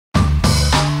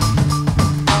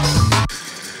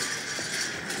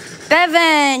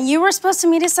Bevan, you were supposed to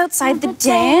meet us outside the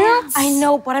dance. I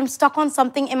know, but I'm stuck on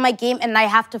something in my game and I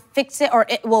have to fix it or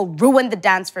it will ruin the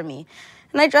dance for me.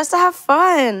 And I dressed to have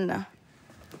fun.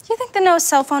 Do you think the no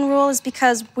cell phone rule is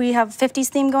because we have 50s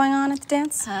theme going on at the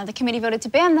dance? The committee voted to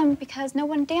ban them because no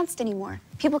one danced anymore.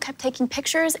 People kept taking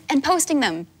pictures and posting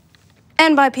them.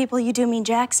 And by people, you do mean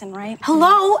Jackson, right?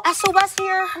 Hello, S.1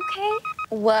 here. Okay.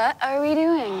 What are we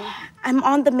doing? I'm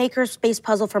on the makerspace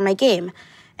puzzle for my game,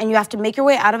 and you have to make your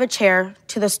way out of a chair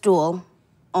to the stool,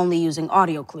 only using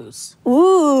audio clues.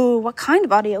 Ooh, what kind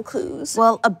of audio clues?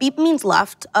 Well, a beep means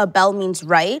left, a bell means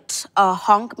right, a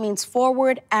honk means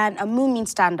forward, and a moo means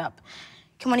stand up.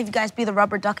 Can one of you guys be the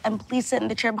rubber duck and please sit in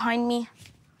the chair behind me?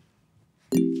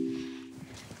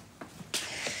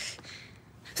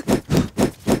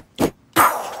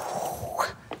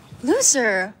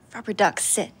 Loser. Rubber duck,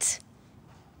 sit.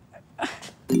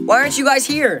 Why aren't you guys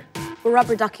here? We're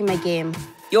rubber ducking my game.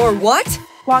 You're what?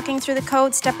 Walking through the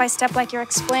code step by step like you're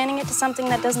explaining it to something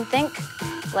that doesn't think,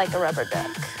 like a rubber duck.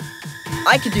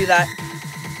 I could do that.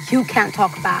 You can't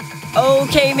talk back.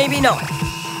 Okay, maybe not.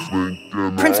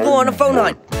 Principal on a phone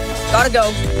line. Gotta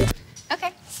go.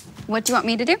 Okay. What do you want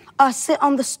me to do? Sit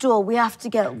on the stool. We have to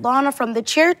get Lana from the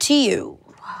chair to you.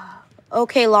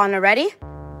 Okay, Lana, ready?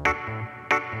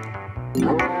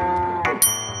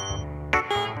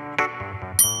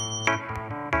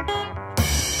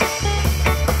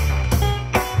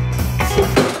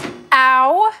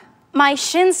 Ow! My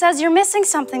shin says you're missing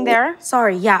something there.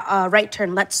 Sorry, yeah, right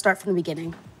turn. Let's start from the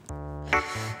beginning.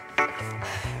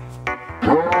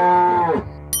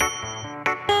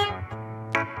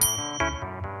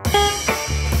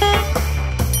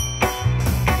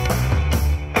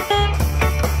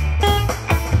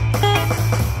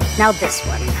 Now this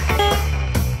one.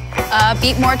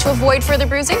 Beat more to avoid further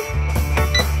bruising?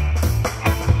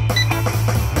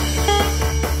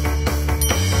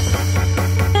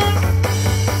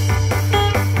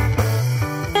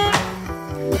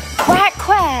 Quack,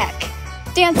 quack.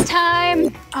 Dance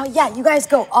time. Oh, yeah, you guys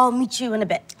go. I'll meet you in a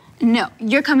bit. No,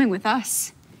 you're coming with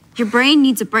us. Your brain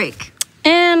needs a break.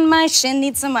 And my shin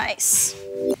needs some ice.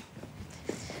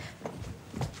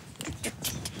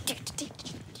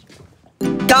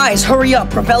 Guys, hurry up.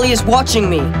 Ravelli is watching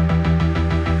me.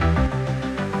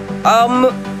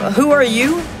 Who are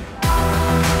you?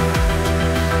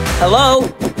 Hello?